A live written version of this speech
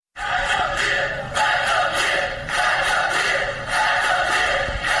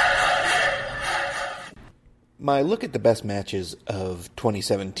My look at the best matches of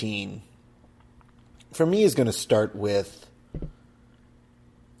 2017, for me, is going to start with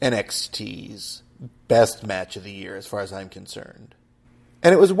NXT's best match of the year, as far as I'm concerned.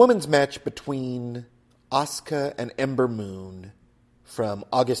 And it was a women's match between Asuka and Ember Moon from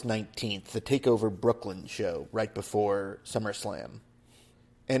August 19th, the TakeOver Brooklyn show, right before SummerSlam.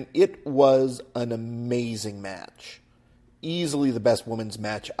 And it was an amazing match. Easily the best women's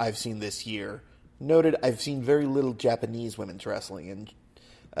match I've seen this year. Noted, I've seen very little Japanese women's wrestling, and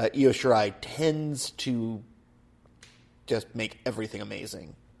Io Shirai tends to just make everything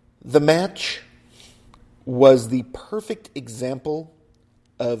amazing. The match was the perfect example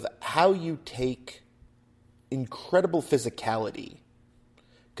of how you take incredible physicality,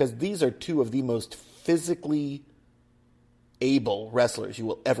 because these are two of the most physically able wrestlers you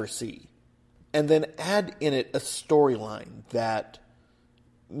will ever see, and then add in it a storyline that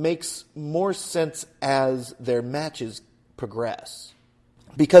makes more sense as their matches progress.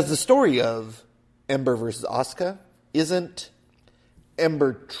 Because the story of Ember versus Asuka isn't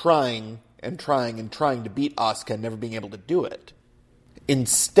Ember trying to beat Asuka and never being able to do it.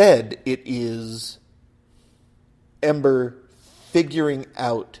 Instead, it is Ember figuring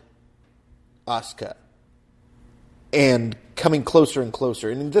out Asuka and coming closer and closer.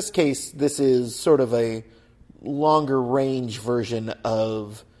 And in this case, this is sort of a longer range version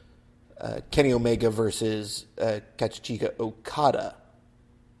of Kenny Omega versus Kazuchika Okada.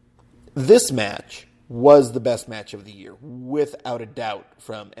 This match was the best match of the year, without a doubt,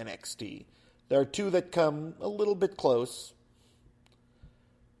 from NXT. There are two that come a little bit close,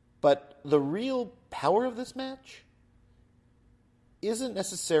 but the real power of this match isn't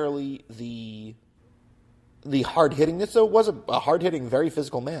necessarily the hard-hittingness, though it was a hard-hitting, very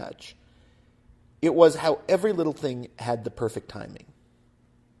physical match. It was how every little thing had the perfect timing.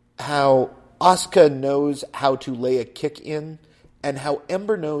 How Asuka knows how to lay a kick in, and how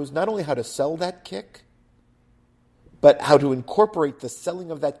Ember knows not only how to sell that kick, but how to incorporate the selling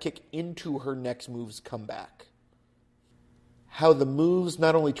of that kick into her next move's comeback. How the moves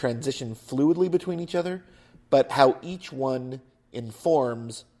not only transition fluidly between each other, but how each one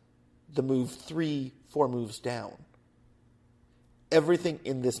informs the move 3-4 moves down. Everything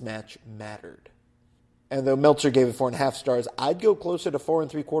in this match mattered. And though Meltzer gave it 4.5 stars, I'd go closer to 4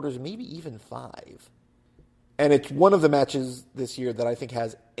 3/4, maybe even 5. And it's one of the matches this year that I think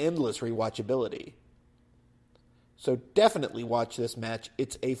has endless rewatchability. So definitely watch this match.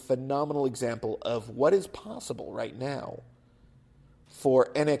 It's a phenomenal example of what is possible right now for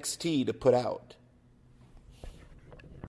NXT to put out.